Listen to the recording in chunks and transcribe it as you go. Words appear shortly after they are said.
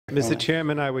Mr.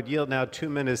 Chairman, I would yield now 2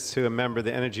 minutes to a member of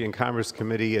the Energy and Commerce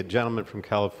Committee, a gentleman from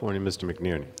California, Mr.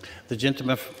 McNerney. The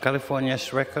gentleman from California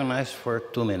is recognized for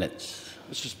 2 minutes.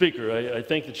 Mr. Speaker, I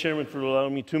thank the chairman for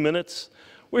allowing me 2 minutes.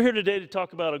 We're here today to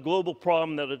talk about a global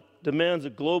problem that demands a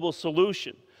global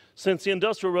solution. Since the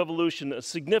Industrial Revolution, a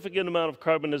significant amount of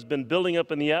carbon has been building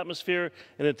up in the atmosphere,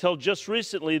 and until just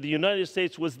recently, the United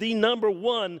States was the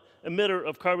 #1 emitter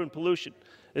of carbon pollution.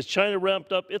 As China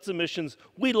ramped up its emissions,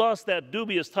 we lost that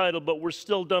dubious title, but we're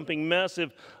still dumping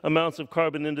massive amounts of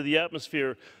carbon into the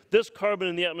atmosphere. This carbon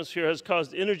in the atmosphere has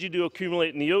caused energy to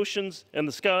accumulate in the oceans and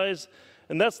the skies,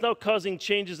 and that's now causing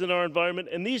changes in our environment,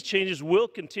 and these changes will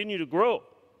continue to grow.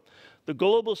 The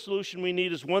global solution we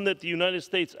need is one that the United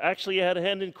States actually had a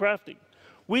hand in crafting.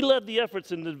 We led the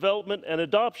efforts in the development and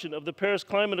adoption of the Paris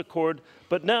Climate Accord,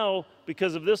 but now,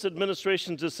 because of this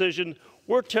administration's decision,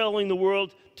 we're telling the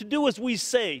world to do as we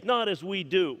say, not as we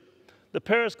do. The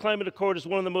Paris Climate Accord is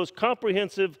one of the most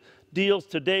comprehensive deals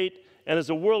to date, and is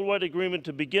a worldwide agreement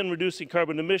to begin reducing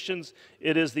carbon emissions.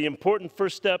 It is the important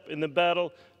first step in the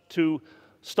battle to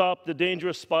stop the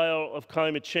dangerous spiral of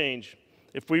climate change.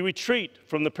 If we retreat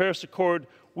from the Paris Accord,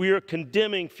 we are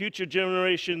condemning future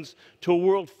generations to a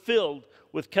world filled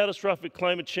with catastrophic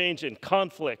climate change and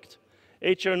conflict.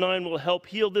 H.R. 9 will help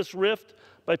heal this rift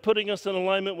by putting us in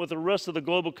alignment with the rest of the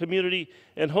global community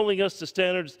and holding us to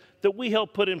standards that we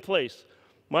helped put in place.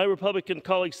 My Republican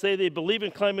colleagues say they believe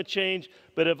in climate change,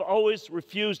 but have always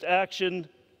refused action.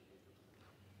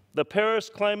 The Paris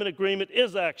Climate Agreement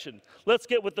is action. Let's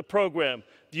get with the program.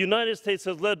 The United States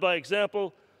has led by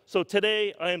example, so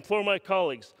today I implore my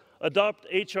colleagues, adopt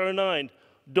H.R. 9.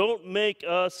 Don't make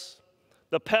us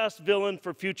the past villain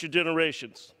for future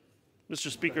generations. Mr.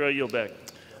 Speaker, I yield back.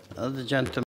 The gentleman.